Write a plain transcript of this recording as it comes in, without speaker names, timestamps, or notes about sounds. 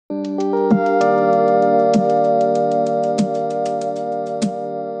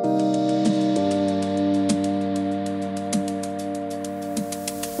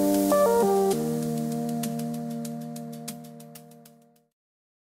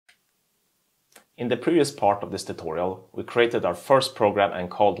In the previous part of this tutorial, we created our first program and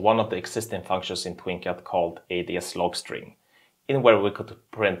called one of the existing functions in TwinCAT called ADS logstring, in where we could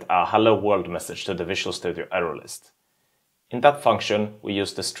print a hello world message to the Visual Studio error list. In that function, we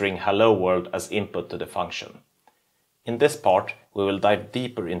used the string hello world as input to the function. In this part, we will dive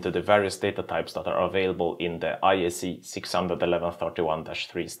deeper into the various data types that are available in the IEC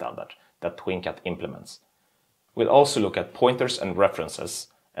 61131-3 standard that TwinCAT implements. We'll also look at pointers and references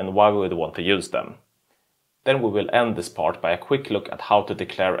and why we would want to use them. Then we will end this part by a quick look at how to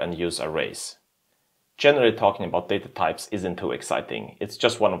declare and use arrays. Generally talking about data types isn't too exciting, it's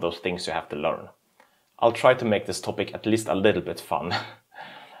just one of those things you have to learn. I'll try to make this topic at least a little bit fun.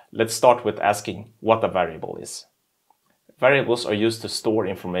 Let's start with asking what a variable is. Variables are used to store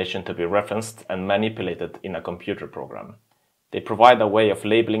information to be referenced and manipulated in a computer program. They provide a way of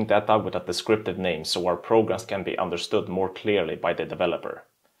labeling data with a descriptive name so our programs can be understood more clearly by the developer.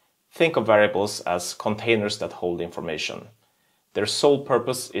 Think of variables as containers that hold information. Their sole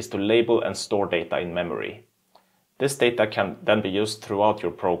purpose is to label and store data in memory. This data can then be used throughout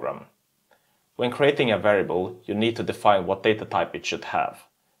your program. When creating a variable, you need to define what data type it should have.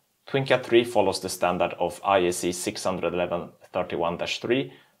 TwinCAT 3 follows the standard of IEC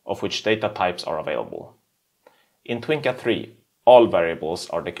 61131-3, of which data types are available. In TwinCAT 3, all variables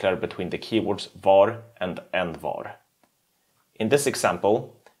are declared between the keywords var and endvar. In this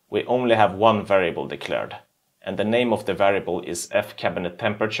example, we only have one variable declared, and the name of the variable is fcabinet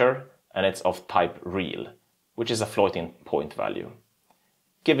temperature, and it's of type real, which is a floating point value.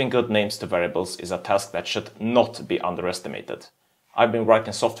 Giving good names to variables is a task that should not be underestimated. I've been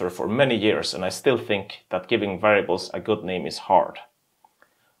writing software for many years and I still think that giving variables a good name is hard.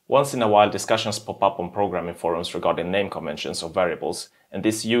 Once in a while discussions pop up on programming forums regarding name conventions of variables, and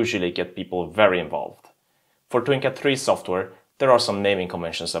this usually gets people very involved. For TwinCAT 3 software, there are some naming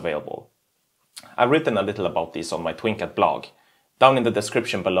conventions available. I've written a little about these on my TwinCAT blog. Down in the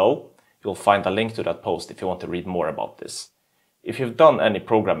description below, you'll find a link to that post if you want to read more about this. If you've done any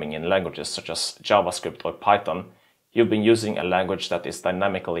programming in languages such as JavaScript or Python, you've been using a language that is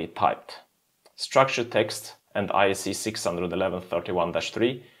dynamically typed. Structured text and IEC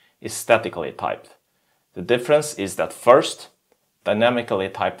 61131-3 is statically typed. The difference is that first, dynamically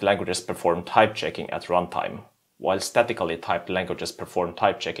typed languages perform type checking at runtime, while statically typed languages perform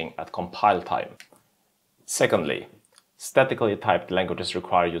type checking at compile time. Secondly, statically typed languages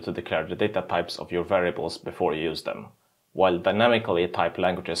require you to declare the data types of your variables before you use them, while dynamically typed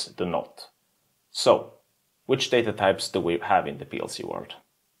languages do not. So, which data types do we have in the PLC world?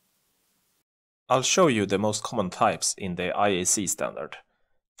 I'll show you the most common types in the IEC standard.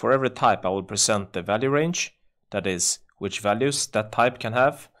 For every type I will present the value range, that is, which values that type can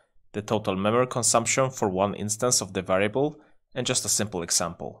have, the total memory consumption for one instance of the variable, and just a simple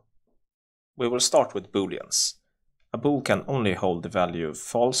example. We will start with booleans. A bool can only hold the value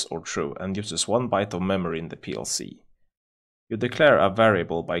false or true and uses 1 byte of memory in the PLC. You declare a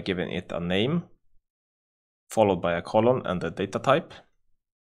variable by giving it a name, followed by a colon and the data type.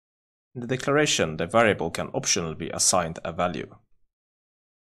 In the declaration, the variable can optionally be assigned a value.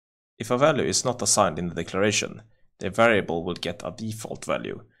 If a value is not assigned in the declaration, the variable will get a default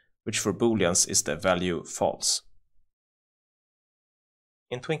value, which for booleans is the value false.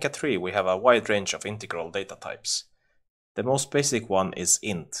 In TwinCAT 3 we have a wide range of integral data types. The most basic one is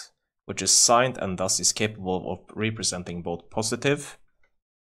int, which is signed and thus is capable of representing both positive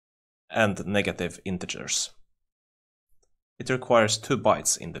and negative integers. It requires 2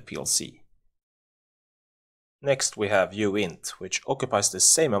 bytes in the PLC. Next we have uint, which occupies the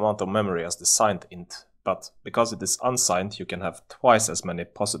same amount of memory as the signed int, but because it is unsigned you can have twice as many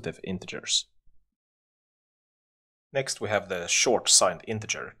positive integers. Next we have the short signed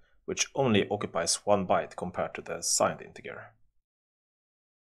integer, which only occupies 1 byte compared to the signed integer.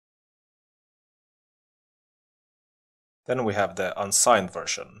 Then we have the unsigned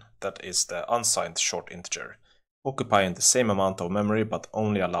version, that is the unsigned short integer, occupying the same amount of memory but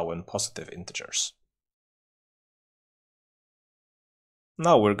only allowing positive integers.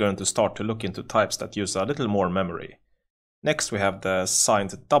 Now we're going to start to look into types that use a little more memory. Next we have the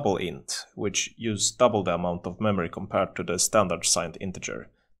signed double int, which use double the amount of memory compared to the standard signed integer,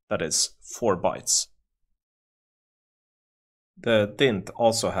 that is 4 bytes. The dint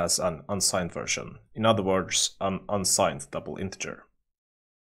also has an unsigned version, in other words, an unsigned double integer.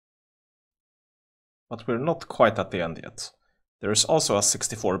 But we're not quite at the end yet. There is also a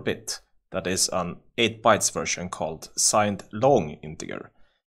 64-bit, that is an 8 bytes version called signed long integer.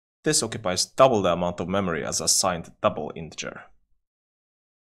 This occupies double the amount of memory as a signed double integer.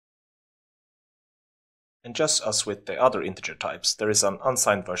 And just as with the other integer types, there is an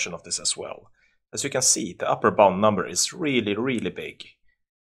unsigned version of this as well. As you can see, the upper bound number is really big.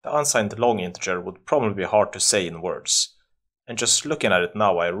 The unsigned long integer would probably be hard to say in words. And just looking at it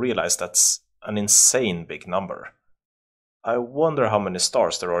now, I realize that's an insane big number. I wonder how many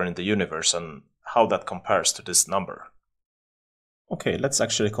stars there are in the universe and how that compares to this number. Okay, let's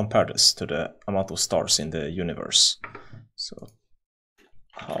actually compare this to the amount of stars in the universe. So,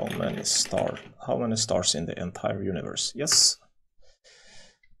 how many stars in the entire universe? Yes.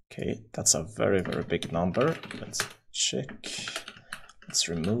 Okay, that's a very big number. Let's check. Let's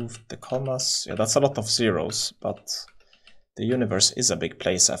remove the commas. Yeah, that's a lot of zeros, but the universe is a big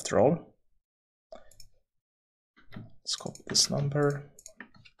place after all. Let's copy this number.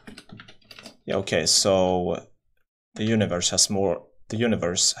 Yeah, okay, so the universe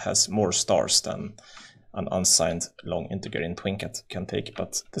has more stars than an unsigned long integer in TwinCAT can take,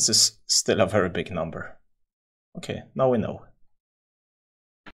 but this is still a very big number. Okay, now we know.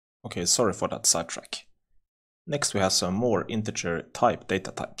 Okay, sorry for that sidetrack. Next we have some more integer type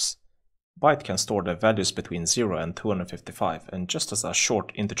data types. Byte can store the values between 0 and 255, and just as a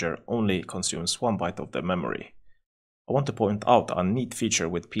short integer only consumes 1 byte of the memory. I want to point out a neat feature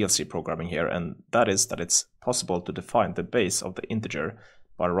with PLC programming here, and that is that it's possible to define the base of the integer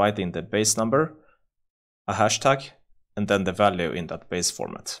by writing the base number, a hashtag, and then the value in that base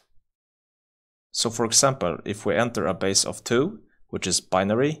format. So for example, if we enter a base of 2, which is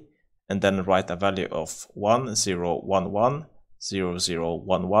binary, and then write a value of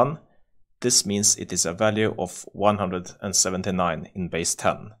 10110011, this means it is a value of 179 in base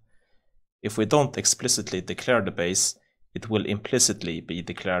 10. If we don't explicitly declare the base, it will implicitly be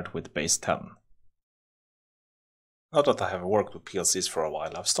declared with base 10. Now that I have worked with PLCs for a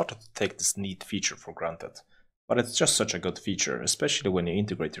while, I've started to take this neat feature for granted. But it's just such a good feature, especially when you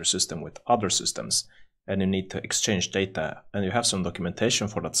integrate your system with other systems and you need to exchange data and you have some documentation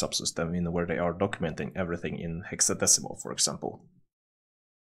for that subsystem in where they are documenting everything in hexadecimal, for example.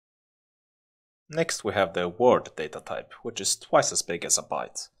 Next we have the word data type, which is twice as big as a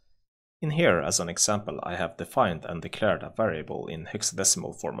byte. In here, as an example, I have defined and declared a variable in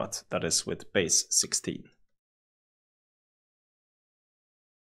hexadecimal format, that is with base 16.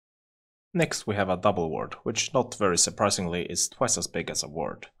 Next we have a double word, which not very surprisingly is twice as big as a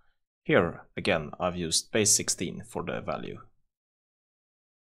word. Here, again, I've used base 16 for the value.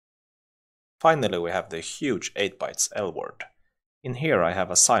 Finally, we have the huge 8 bytes L word. In here I have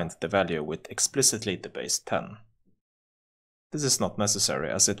assigned the value with explicitly the base 10. This is not necessary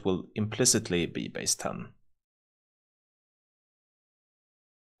as it will implicitly be base 10.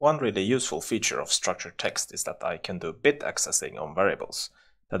 One really useful feature of structured text is that I can do bit accessing on variables.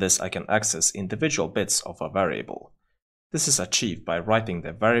 That is, I can access individual bits of a variable. This is achieved by writing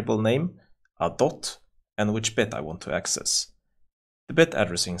the variable name, a dot, and which bit I want to access. The bit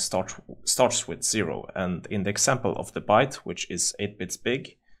addressing starts with 0, and in the example of the byte, which is 8 bits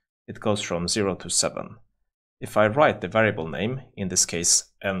big, it goes from 0 to 7. If I write the variable name, in this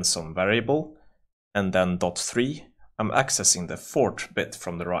case n some variable, and then .3, I'm accessing the 4th bit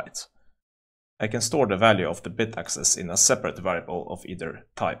from the right. I can store the value of the bit access in a separate variable of either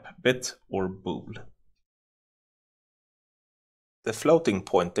type bit or bool. The floating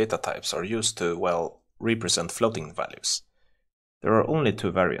point data types are used to, well, represent floating values. There are only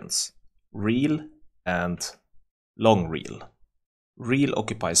two variants, real and long real. Real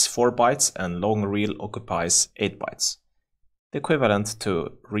occupies 4 bytes and long real occupies 8 bytes. The equivalent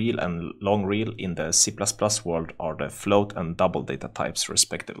to real and long real in the C++ world are the float and double data types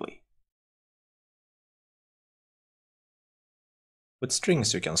respectively. With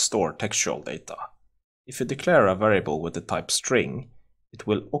strings you can store textual data. If you declare a variable with the type string, it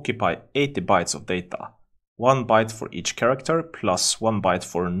will occupy 80 bytes of data, 1 byte for each character plus 1 byte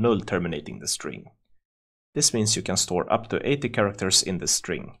for null terminating the string. This means you can store up to 80 characters in the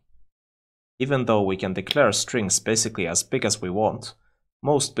string. Even though we can declare strings basically as big as we want,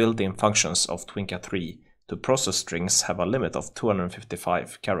 most built-in functions of TwinCAT 3 to process strings have a limit of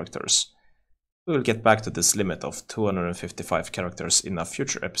 255 characters. We will get back to this limit of 255 characters in a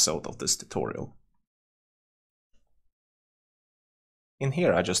future episode of this tutorial. In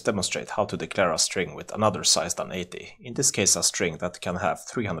here I just demonstrate how to declare a string with another size than 80, in this case a string that can have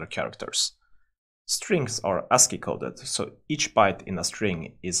 300 characters. Strings are ASCII coded, so each byte in a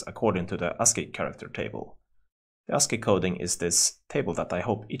string is according to the ASCII character table. The ASCII coding is this table that I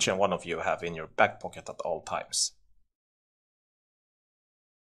hope each and one of you have in your back pocket at all times.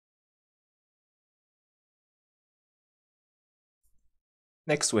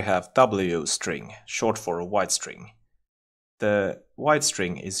 Next we have W string, short for wide string. The wide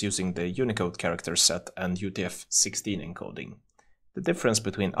string is using the Unicode character set and UTF-16 encoding. The difference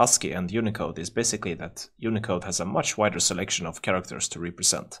between ASCII and Unicode is basically that Unicode has a much wider selection of characters to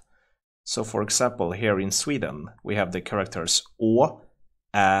represent. So for example, here in Sweden, we have the characters Å,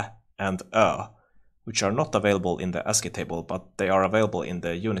 Ä, and Ö, which are not available in the ASCII table, but they are available in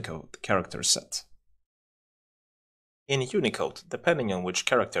the Unicode character set. In Unicode, depending on which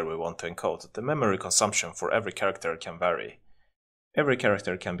character we want to encode, the memory consumption for every character can vary. Every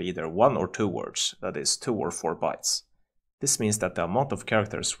character can be either 1 or 2 words, that is 2 or 4 bytes. This means that the amount of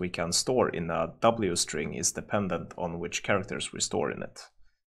characters we can store in a W string is dependent on which characters we store in it.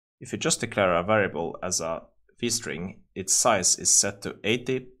 If you just declare a variable as a vstring, its size is set to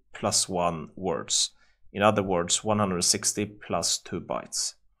 80 plus 1 words. In other words, 160 plus 2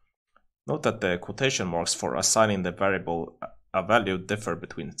 bytes. Note that the quotation marks for assigning the variable a value differ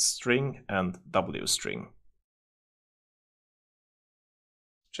between string and W string.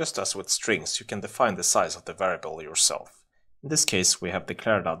 Just as with strings, you can define the size of the variable yourself. In this case, we have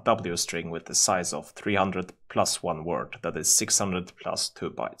declared a W string with the size of 300 plus 1 word, that is 600 plus 2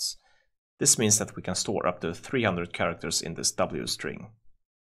 bytes. This means that we can store up to 300 characters in this W string.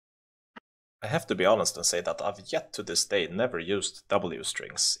 I have to be honest and say that I've yet to this day never used W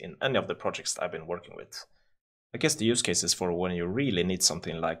strings in any of the projects I've been working with. I guess the use cases for when you really need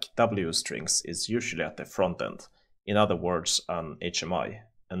something like W strings is usually at the front end, in other words an HMI,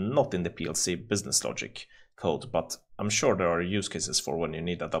 and not in the PLC business logic code, but I'm sure there are use cases for when you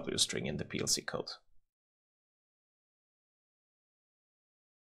need a W string in the PLC code.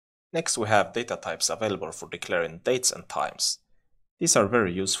 Next we have data types available for declaring dates and times. These are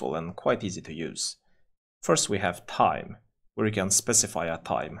very useful and quite easy to use. First we have time, where you can specify a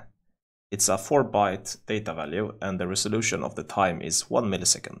time. It's a 4-byte data value and the resolution of the time is 1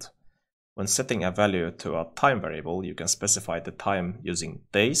 millisecond. When setting a value to a time variable, you can specify the time using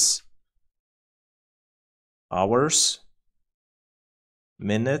days, hours,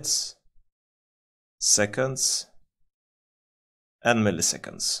 minutes, seconds, and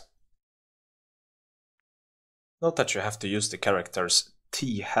milliseconds. Note that you have to use the characters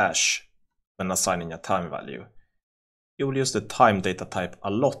t-hash when assigning a time value. You will use the time data type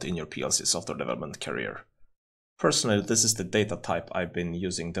a lot in your PLC software development career. Personally, this is the data type I've been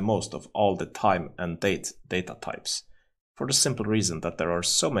using the most of all the time and date data types, for the simple reason that there are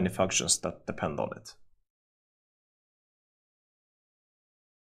so many functions that depend on it.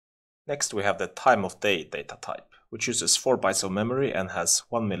 Next we have the time of day data type, which uses 4 bytes of memory and has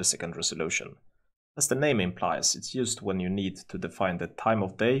 1 millisecond resolution. As the name implies, it's used when you need to define the time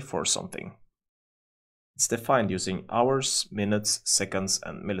of day for something. It's defined using hours, minutes, seconds,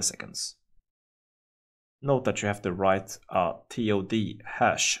 and milliseconds. Note that you have to write a TOD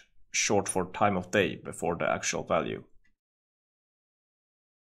hash, short for time of day, before the actual value.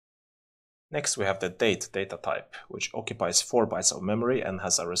 Next we have the date data type, which occupies 4 bytes of memory and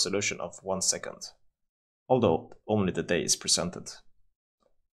has a resolution of 1 second, although only the day is presented.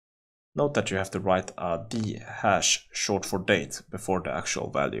 Note that you have to write a D hash, short for date, before the actual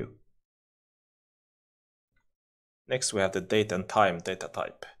value. Next we have the date and time data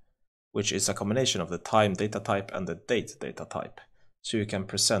type, which is a combination of the time data type and the date data type, so you can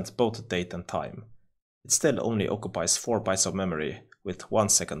present both date and time. It still only occupies 4 bytes of memory with 1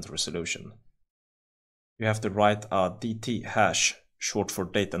 second resolution. You have to write a DT hash, short for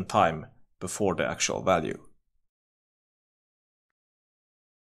date and time, before the actual value.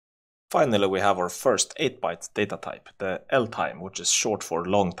 Finally, we have our first 8-byte data type, the L-time, which is short for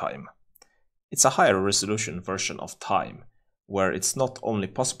long time. It's a higher resolution version of time, where it's not only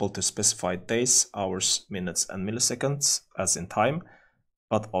possible to specify days, hours, minutes, and milliseconds, as in time,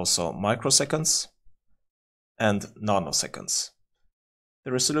 but also microseconds and nanoseconds.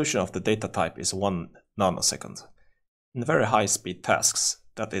 The resolution of the data type is 1 nanosecond. In very high-speed tasks,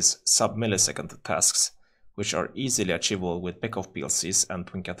 that is sub-millisecond tasks, which are easily achievable with Beckhoff PLCs and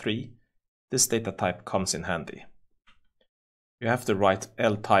TwinCAT 3, this data type comes in handy. You have to write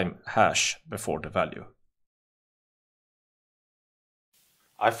L-time hash before the value.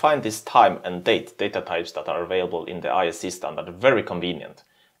 I find these time and date data types that are available in the ISC standard very convenient,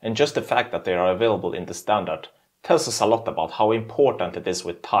 and just the fact that they are available in the standard tells us a lot about how important it is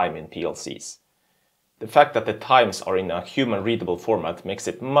with time in PLCs. The fact that the times are in a human-readable format makes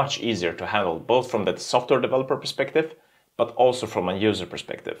it much easier to handle both from the software developer perspective, but also from a user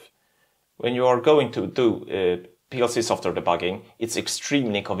perspective. When you are going to do PLC software debugging, it's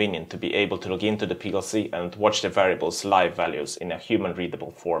extremely convenient to be able to log into the PLC and watch the variables' live values in a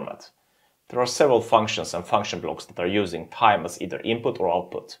human-readable format. There are several functions and function blocks that are using time as either input or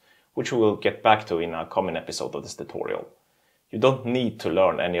output, which we will get back to in a coming episode of this tutorial. You don't need to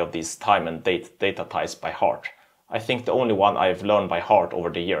learn any of these time and date data types by heart. I think the only one I've learned by heart over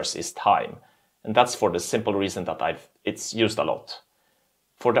the years is time, and that's for the simple reason that it's used a lot.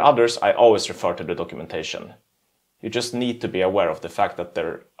 For the others, I always refer to the documentation. You just need to be aware of the fact that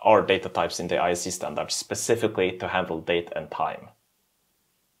there are data types in the IEC standard specifically to handle date and time.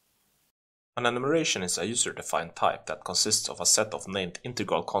 An enumeration is a user-defined type that consists of a set of named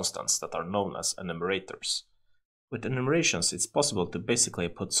integral constants that are known as enumerators. With enumerations, it's possible to basically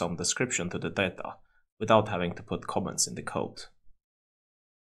put some description to the data without having to put comments in the code.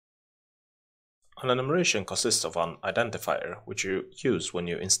 An enumeration consists of an identifier, which you use when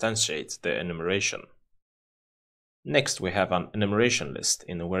you instantiate the enumeration. Next, we have an enumeration list,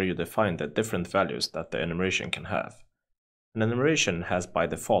 in where you define the different values that the enumeration can have. An enumeration has by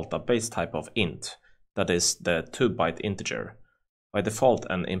default a base type of int, that is, the 2-byte integer. By default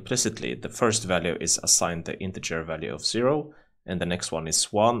and implicitly, the first value is assigned the integer value of 0, and the next one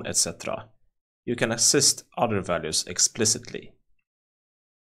is 1, etc. You can assist other values explicitly.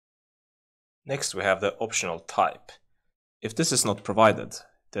 Next, we have the optional type. If this is not provided,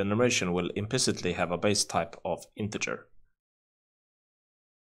 the enumeration will implicitly have a base type of integer.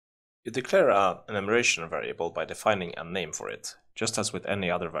 You declare an enumeration variable by defining a name for it, just as with any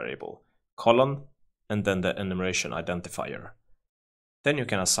other variable, colon, and then the enumeration identifier. Then you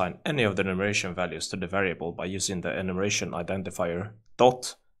can assign any of the enumeration values to the variable by using the enumeration identifier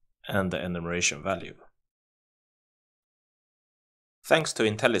dot and the enumeration value. Thanks to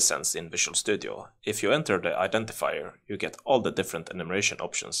IntelliSense in Visual Studio, if you enter the identifier, you get all the different enumeration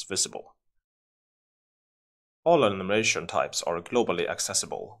options visible. All enumeration types are globally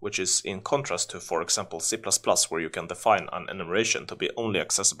accessible, which is in contrast to, for example, C++, where you can define an enumeration to be only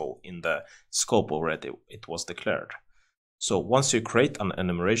accessible in the scope where it was declared. So once you create an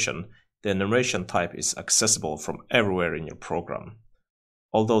enumeration, the enumeration type is accessible from everywhere in your program.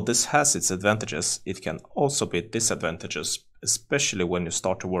 Although this has its advantages, it can also be disadvantages, especially when you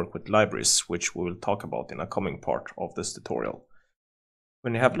start to work with libraries, which we will talk about in a coming part of this tutorial.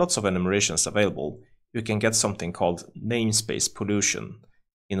 When you have lots of enumerations available, you can get something called namespace pollution,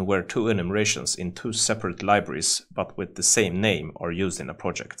 in where two enumerations in two separate libraries but with the same name are used in a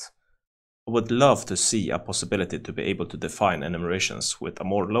project. I would love to see a possibility to be able to define enumerations with a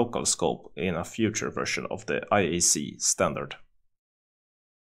more local scope in a future version of the IEC standard.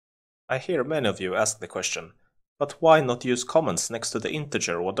 I hear many of you ask the question, but why not use comments next to the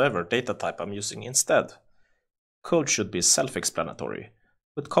integer or whatever data type I'm using instead? Code should be self-explanatory.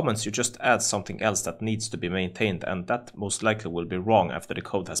 With comments you just add something else that needs to be maintained, and that most likely will be wrong after the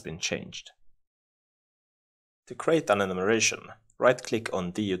code has been changed. To create an enumeration, right-click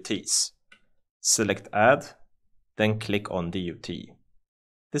on DUTs. Select Add, then click on DUT.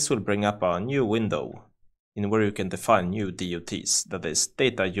 This will bring up a new window in where you can define new DUTs, that is,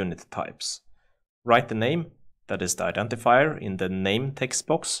 data unit types. Write the name, that is the identifier, in the name text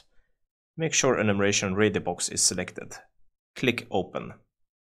box. Make sure enumeration ready box is selected. Click Open.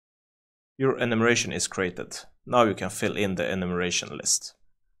 Your enumeration is created. Now you can fill in the enumeration list.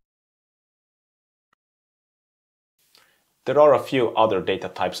 There are a few other data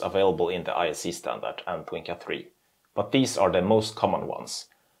types available in the IEC standard and TwinCAT 3, but these are the most common ones.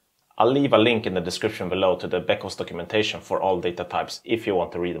 I'll leave a link in the description below to the Beckhoff documentation for all data types if you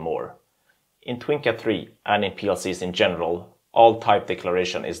want to read more. In TwinCAT 3 and in PLCs in general, all type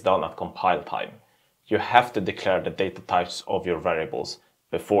declaration is done at compile time. You have to declare the data types of your variables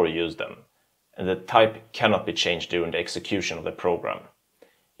before you use them, and the type cannot be changed during the execution of the program.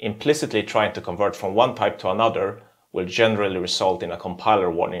 Implicitly trying to convert from one type to another will generally result in a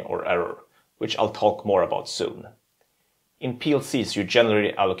compiler warning or error, which I'll talk more about soon. In PLCs, you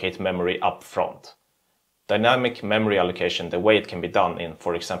generally allocate memory up front. Dynamic memory allocation, the way it can be done in,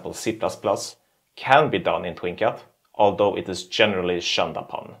 for example, C++, can be done in TwinCAT, although it is generally shunned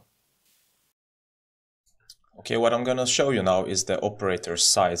upon. Okay, what I'm going to show you now is the operator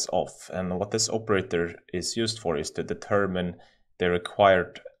SIZEOF, and what this operator is used for is to determine the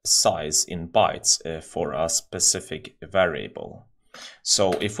required size in bytes for a specific variable.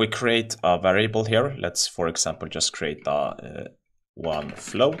 So if we create a variable here, let's for example just create one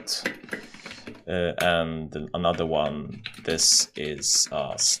float and another one, this is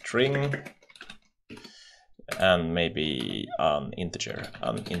a string, and maybe an integer.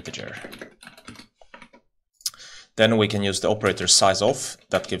 Then we can use the operator SIZEOF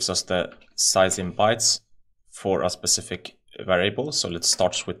that gives us the size in bytes for a specific variable. So let's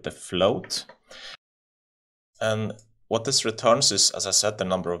start with the float. And what this returns is, as I said, the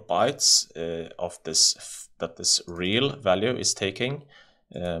number of bytes of this real value is taking.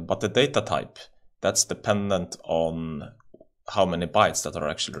 But the data type, that's dependent on how many bytes that are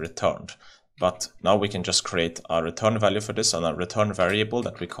actually returned. but now we can just create a return value for this and a return variable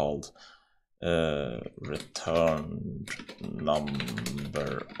that we called return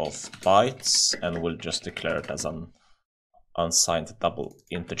number of bytes, and we'll just declare it as an unsigned double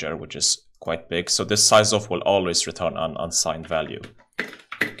integer, which is quite big. So this SIZEOF will always return an unsigned value.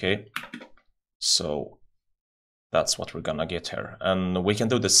 Okay, so that's what we're gonna get here, and we can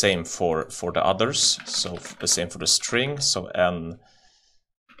do the same for the others. So the same for the string. So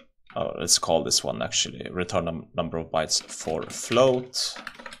let's call this one actually return number of bytes for float.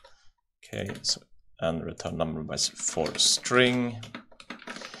 Okay, so and return number of bytes for string,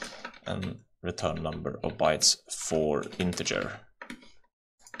 and return number of bytes for integer.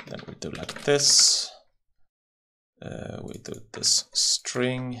 Then we do like this. We do this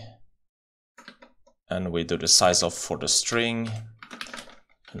string, and we do the SIZEOF for the string,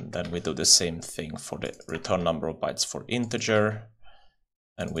 and then we do the same thing for the return number of bytes for integer,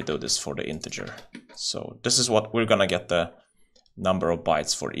 and we do this for the integer. So this is what we're gonna get, the number of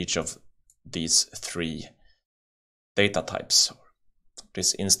bytes for each of these three data types,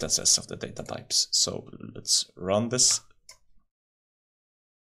 these instances of the data types. So let's run this.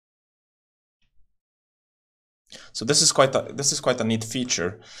 So this is quite a neat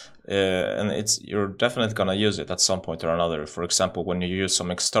feature, and you're definitely gonna use it at some point or another. For example, when you use some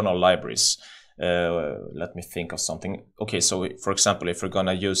external libraries. Let me think of something. Okay, so for example, if you're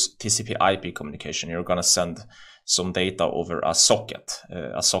gonna use TCP/IP communication, you're gonna send some data over a socket.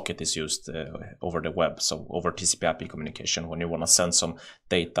 A socket is used over the web, so over TCP/IP communication, when you want to send some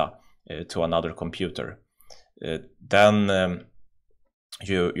data to another computer. Then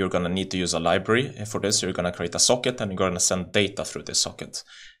you're going to need to use a library for this. You're going to create a socket, and you're going to send data through this socket.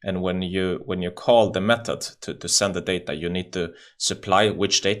 And when you call the method to send the data, you need to supply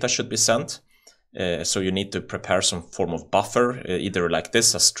which data should be sent. So you need to prepare some form of buffer, either like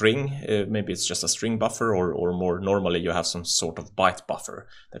this, a string, maybe it's just a string buffer, or more normally you have some sort of byte buffer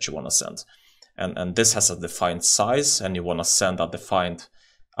that you want to send. And this has a defined size, and you want to send a defined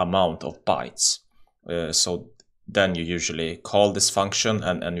amount of bytes. So then you usually call this function,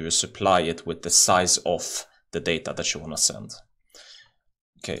 and you supply it with the size of the data that you want to send.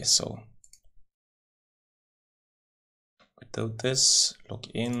 Okay, so we do this, log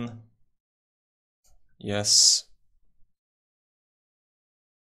in. Yes,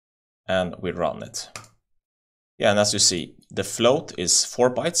 and we run it. Yeah, and as you see, the float is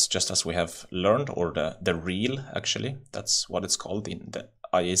 4 bytes, just as we have learned, or the real, actually. That's what it's called in the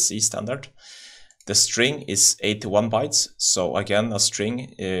IAC standard. The string is 81 bytes. So again, a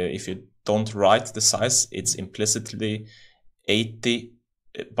string, if you don't write the size, it's implicitly 80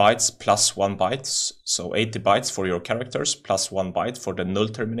 bytes plus 1 byte. So 80 bytes for your characters plus 1 byte for the null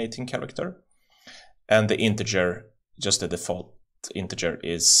terminating character. And the integer, just the default integer,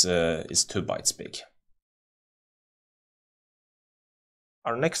 is 2 bytes big.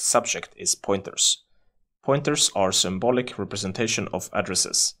 Our next subject is pointers. Pointers are symbolic representation of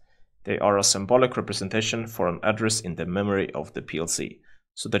addresses. They are a symbolic representation for an address in the memory of the PLC,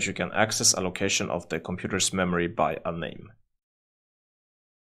 so that you can access a location of the computer's memory by a name.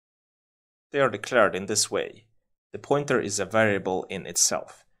 They are declared in this way. The pointer is a variable in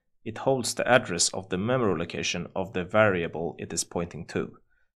itself. It holds the address of the memory location of the variable it is pointing to.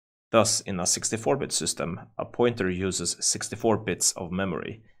 Thus, in a 64-bit system, a pointer uses 64 bits of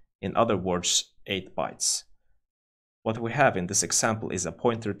memory, in other words, 8 bytes. What we have in this example is a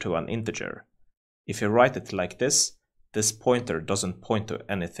pointer to an integer. If you write it like this pointer doesn't point to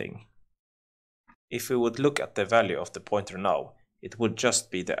anything. If we would look at the value of the pointer now, it would just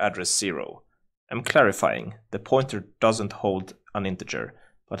be the address 0. I'm clarifying, the pointer doesn't hold an integer,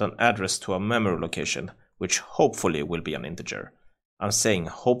 but an address to a memory location, which hopefully will be an integer. I'm saying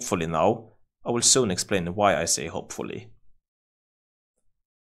hopefully now. I will soon explain why I say hopefully.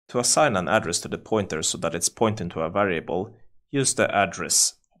 To assign an address to the pointer so that it's pointing to a variable, use the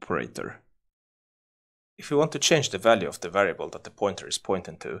address operator. If you want to change the value of the variable that the pointer is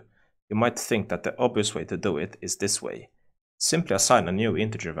pointing to, you might think that the obvious way to do it is this way. Simply assign a new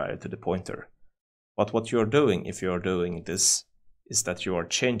integer value to the pointer. But what you are doing if you are doing this is that you are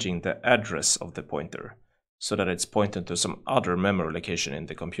changing the address of the pointer so that it's pointing to some other memory location in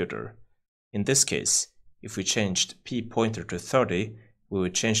the computer. In this case, if we changed p pointer to 30, we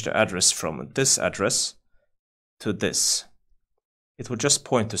would change the address from this address to this. It would just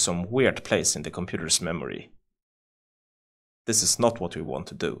point to some weird place in the computer's memory. This is not what we want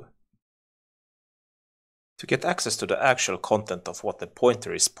to do. To get access to the actual content of what the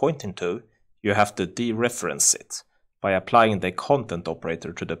pointer is pointing to, you have to dereference it by applying the content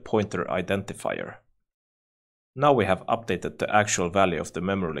operator to the pointer identifier. Now we have updated the actual value of the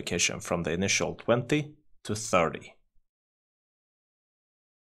memory location from the initial 20 to 30.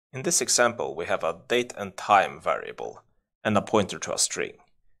 In this example, we have a date and time variable and a pointer to a string.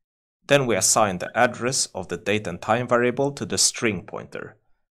 Then we assign the address of the date and time variable to the string pointer.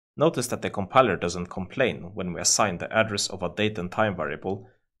 Notice that the compiler doesn't complain when we assign the address of a date and time variable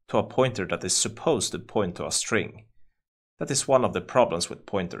to a pointer that is supposed to point to a string. That is one of the problems with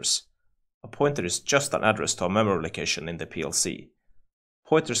pointers. A pointer is just an address to a memory location in the PLC.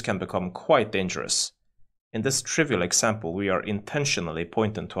 Pointers can become quite dangerous. In this trivial example, we are intentionally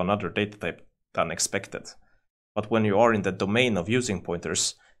pointing to another data type than expected. But when you are in the domain of using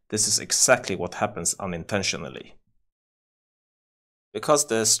pointers, this is exactly what happens unintentionally. Because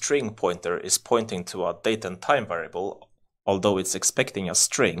the string pointer is pointing to a date and time variable, although it's expecting a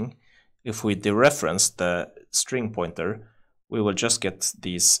string, if we dereference the string pointer, we will just get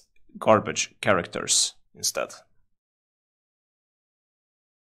these garbage characters instead.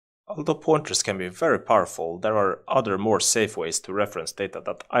 Although pointers can be very powerful, there are other more safe ways to reference data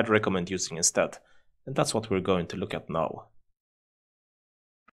that I'd recommend using instead, and that's what we're going to look at now.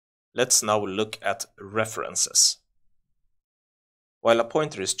 Let's now look at references. While a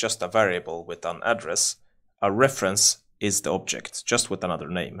pointer is just a variable with an address, a reference is the object, just with another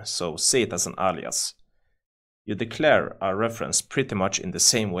name, so see it as an alias. You declare a reference pretty much in the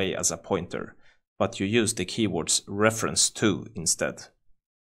same way as a pointer, but you use the keywords reference to instead.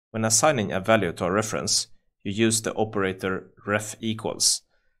 When assigning a value to a reference, you use the operator ref equals.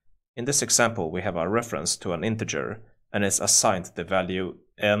 In this example, we have a reference to an integer and is assigned the value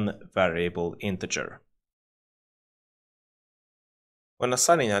n variable integer. When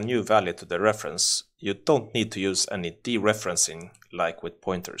assigning a new value to the reference, you don't need to use any dereferencing like with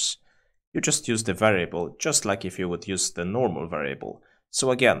pointers. You just use the variable just like if you would use the normal variable.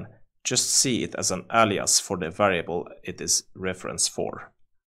 So again, just see it as an alias for the variable it is reference for.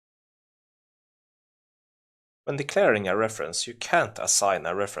 When declaring a reference, you can't assign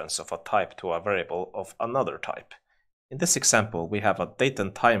a reference of a type to a variable of another type. In this example, we have a date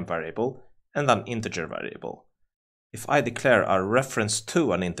and time variable and an integer variable. If I declare a reference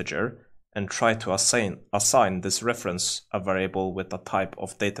to an integer and try to assign this reference a variable with a type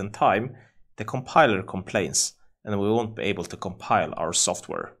of date and time, the compiler complains and we won't be able to compile our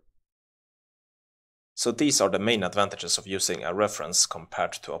software. So these are the main advantages of using a reference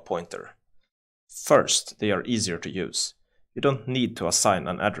compared to a pointer. First, they are easier to use. You don't need to assign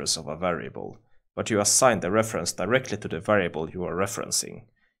an address of a variable, but you assign the reference directly to the variable you are referencing.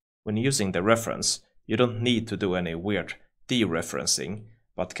 When using the reference, you don't need to do any weird dereferencing,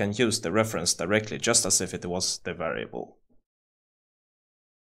 but can use the reference directly just as if it was the variable.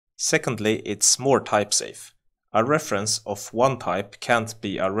 Secondly, it's more type safe. A reference of one type can't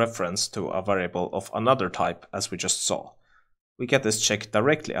be a reference to a variable of another type as we just saw. We get this checked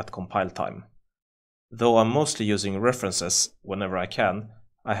directly at compile time. Though I'm mostly using references whenever I can,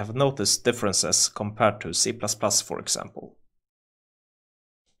 I have noticed differences compared to C++, for example.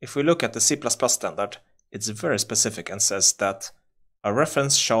 If we look at the C++ standard, it's very specific and says that a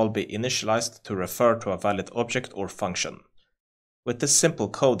reference shall be initialized to refer to a valid object or function. With this simple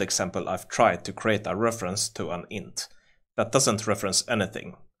code example, I've tried to create a reference to an int that doesn't reference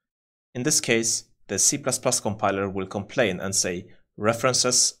anything. In this case, the C++ compiler will complain and say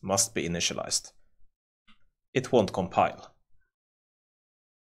references must be initialized. It won't compile.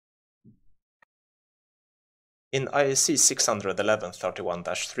 In IEC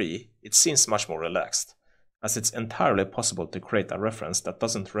 611-31-3, it seems much more relaxed, as it's entirely possible to create a reference that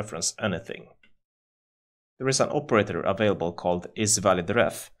doesn't reference anything. There is an operator available called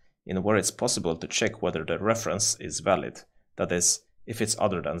isValidRef, in where it's possible to check whether the reference is valid, that is, if it's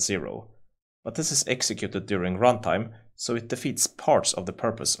other than 0. But this is executed during runtime, so it defeats parts of the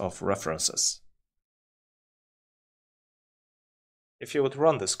purpose of references. If you would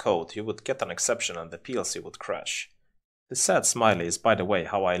run this code, you would get an exception and the PLC would crash. The sad smiley is, by the way,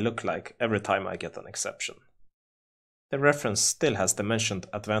 how I look like every time I get an exception. The reference still has the mentioned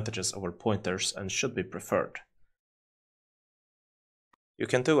advantages over pointers and should be preferred. You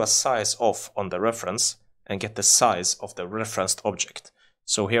can do a SIZEOF on the reference and get the size of the referenced object.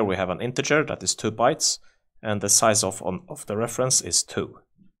 So here we have an integer that is 2 bytes and the SIZEOF of the reference is 2.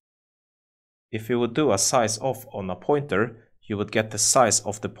 If you would do a SIZEOF on a pointer, you would get the size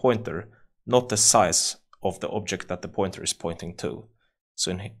of the pointer, not the size of the object that the pointer is pointing to.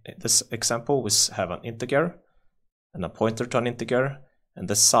 So in this example, we have an integer and a pointer to an integer, and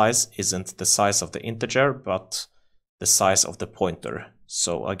the size isn't the size of the integer, but the size of the pointer.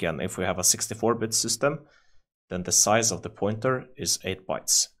 So again, if we have a 64-bit system, then the size of the pointer is 8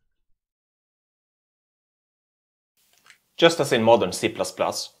 bytes. Just as in modern C++,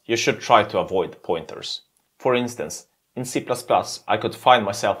 you should try to avoid pointers. For instance, in C++, I could find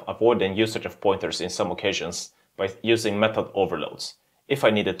myself avoiding usage of pointers in some occasions by using method overloads, if I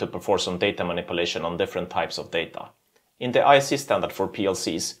needed to perform some data manipulation on different types of data. In the IEC standard for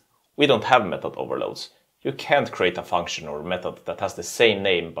PLCs, we don't have method overloads. You can't create a function or method that has the same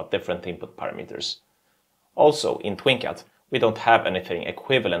name but different input parameters. Also, in TwinCAT, we don't have anything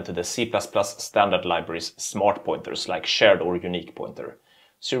equivalent to the C++ standard library's smart pointers like shared or unique pointer,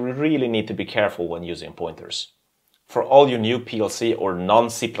 so you really need to be careful when using pointers. For all you new PLC or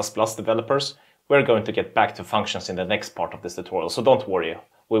non-C++ developers, we're going to get back to functions in the next part of this tutorial, so don't worry,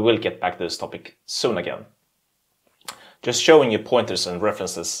 we will get back to this topic soon again. Just showing you pointers and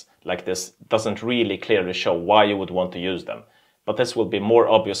references like this doesn't really clearly show why you would want to use them, but this will be more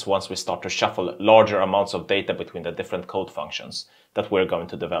obvious once we start to shuffle larger amounts of data between the different code functions that we're going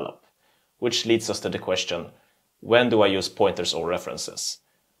to develop. Which leads us to the question, when do I use pointers or references?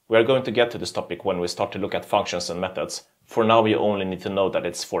 We are going to get to this topic when we start to look at functions and methods. For now, you only need to know that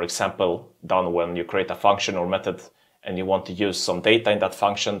it's, for example, done when you create a function or method and you want to use some data in that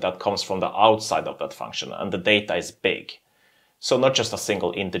function that comes from the outside of that function, and the data is big. So not just a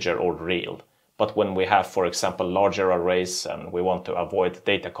single integer or real, but when we have, for example, larger arrays and we want to avoid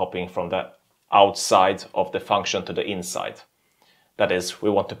data copying from the outside of the function to the inside. That is, we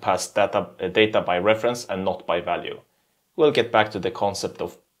want to pass data by reference and not by value. We'll get back to the concept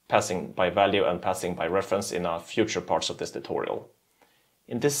of passing by value and passing by reference in our future parts of this tutorial.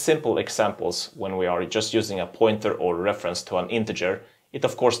 In these simple examples, when we are just using a pointer or reference to an integer, it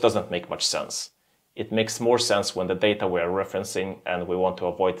of course doesn't make much sense. It makes more sense when the data we are referencing and we want to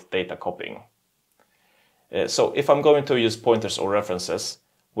avoid data copying. So if I'm going to use pointers or references,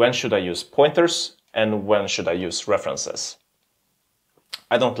 when should I use pointers and when should I use references?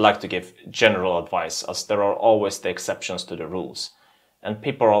 I don't like to give general advice, as there are always the exceptions to the rules, and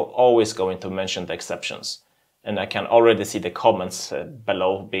people are always going to mention the exceptions, and I can already see the comments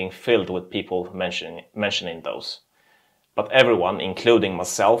below being filled with people mentioning those. But everyone, including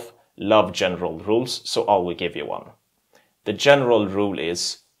myself, love general rules, so I will give you one. The general rule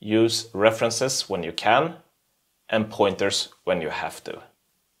is use references when you can and pointers when you have to.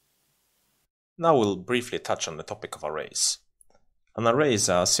 Now we'll briefly touch on the topic of arrays. An array is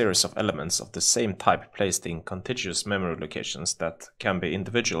a series of elements of the same type placed in contiguous memory locations that can be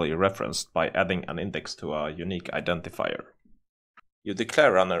individually referenced by adding an index to a unique identifier. You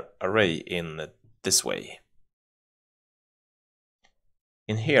declare an array in this way.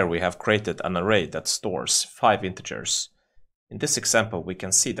 In here we have created an array that stores 5 integers. In this example we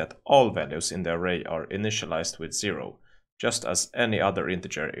can see that all values in the array are initialized with 0, just as any other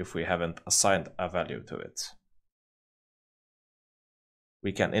integer if we haven't assigned a value to it.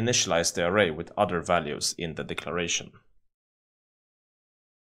 We can initialize the array with other values in the declaration.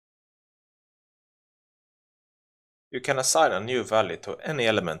 You can assign a new value to any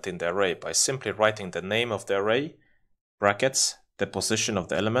element in the array by simply writing the name of the array, brackets, the position of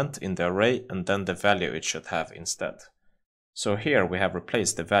the element in the array, and then the value it should have instead. So here we have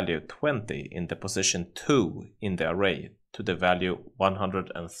replaced the value 20 in the position 2 in the array to the value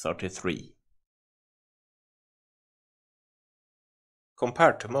 133.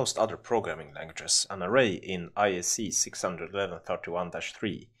 Compared to most other programming languages, an array in IEC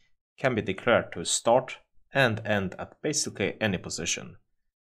 611.31-3 can be declared to start and end at basically any position.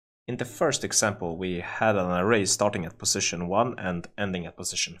 In the first example, we had an array starting at position 1 and ending at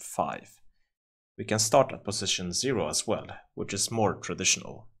position 5. We can start at position 0 as well, which is more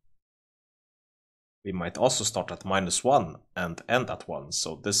traditional. We might also start at -1 and end at 1,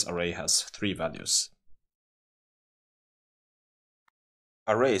 so this array has 3 values.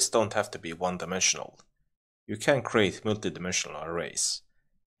 Arrays don't have to be one-dimensional. You can create multi-dimensional arrays.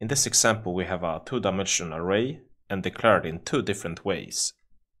 In this example we have a 2-dimensional array and declare it in 2 different ways.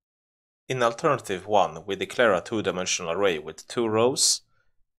 In alternative 1 we declare a 2-dimensional array with 2 rows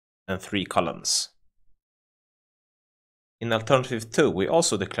and 3 columns. In alternative 2 we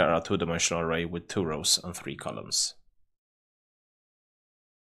also declare a 2-dimensional array with 2 rows and 3 columns.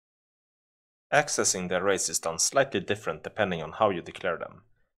 Accessing the arrays is done slightly different depending on how you declare them.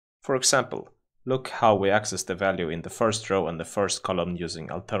 For example, look how we access the value in the first row and the first column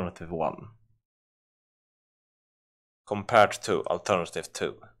using alternative 1 compared to alternative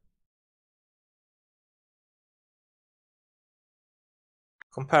 2.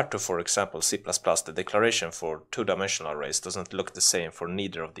 Compared to, for example, C++, the declaration for 2-dimensional arrays doesn't look the same for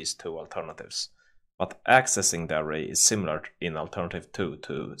neither of these 2 alternatives, but accessing the array is similar in alternative 2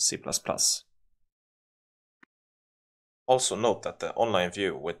 to C++. Also note that the online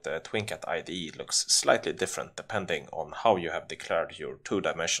view with the TwinCAT IDE looks slightly different depending on how you have declared your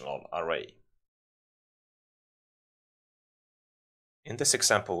two-dimensional array. In this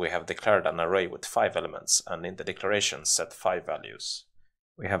example, we have declared an array with 5 elements and in the declaration set 5 values.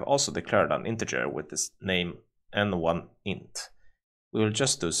 We have also declared an integer with this name n1int. We will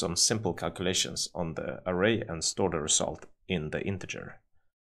just do some simple calculations on the array and store the result in the integer.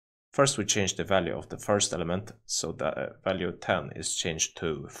 First, we change the value of the first element, so the value 10 is changed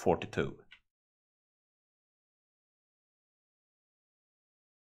to 42.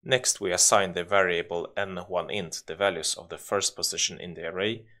 Next, we assign the variable n1int the values of the first position in the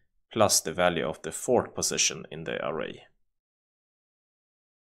array, plus the value of the fourth position in the array.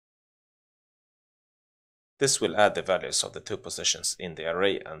 This will add the values of the two positions in the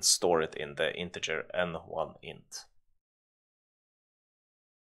array and store it in the integer n1int.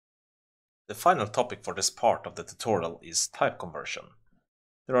 The final topic for this part of the tutorial is type conversion.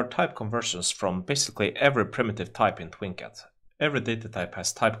 There are type conversions from basically every primitive type in TwinCAT. Every data type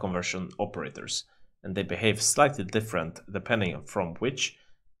has type conversion operators, and they behave slightly different depending from which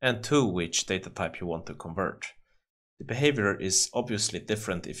and to which data type you want to convert. The behavior is obviously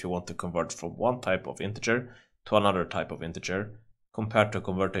different if you want to convert from one type of integer to another type of integer, compared to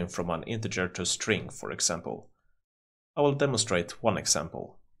converting from an integer to a string, for example. I will demonstrate one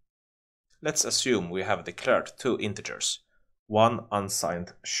example. Let's assume we have declared two integers, one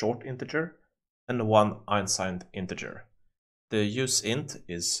unsigned short integer and one unsigned integer. The useInt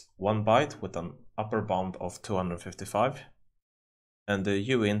is 1 byte with an upper bound of 255, and the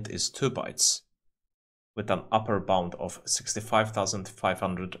uint is 2 bytes with an upper bound of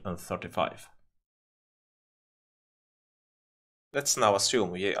 65,535. Let's now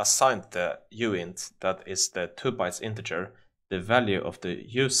assume we assigned the uint, that is the 2 bytes integer, the value of the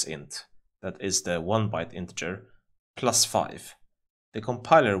useInt, that is the 1 byte integer, plus 5. The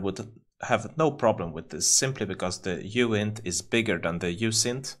compiler would have no problem with this simply because the uint is bigger than the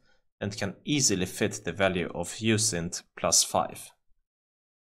useInt and can easily fit the value of useInt plus 5.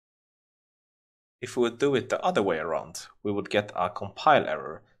 If we would do it the other way around, we would get a compile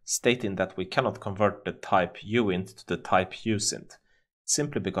error stating that we cannot convert the type uint to the type useInt,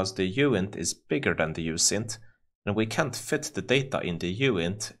 simply because the uint is bigger than the useInt and we can't fit the data in the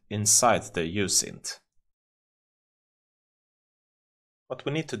uint inside the useInt. What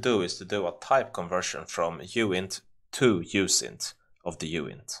we need to do is to do a type conversion from uint to useInt of the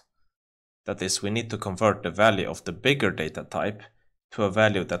uint. That is, we need to convert the value of the bigger data type to a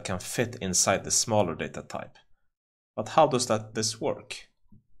value that can fit inside the smaller data type. But how does this work?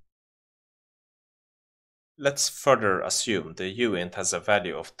 Let's further assume the uint has a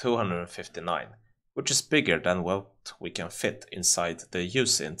value of 259, which is bigger than what we can fit inside the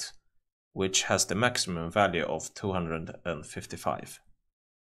useInt, which has the maximum value of 255.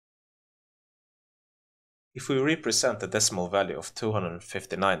 If we represent the decimal value of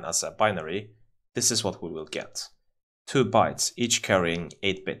 259 as a binary, this is what we will get. 2 bytes, each carrying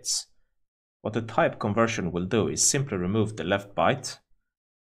 8 bits. What the type conversion will do is simply remove the left byte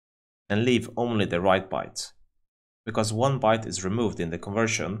and leave only the right byte. Because 1 byte is removed in the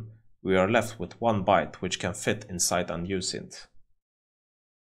conversion, we are left with 1 byte which can fit inside an useInt.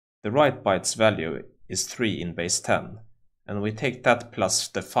 The right byte's value is 3 in base 10, and we take that plus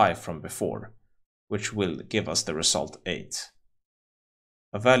the 5 from before, which will give us the result 8.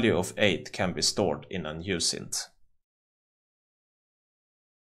 A value of 8 can be stored in an useInt.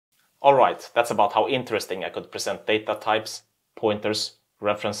 Alright, that's about how interesting I could present data types, pointers,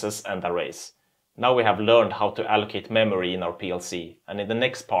 references and arrays. Now we have learned how to allocate memory in our PLC, and in the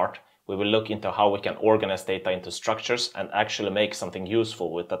next part we will look into how we can organize data into structures and actually make something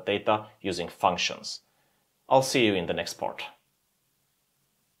useful with that data using functions. I'll see you in the next part.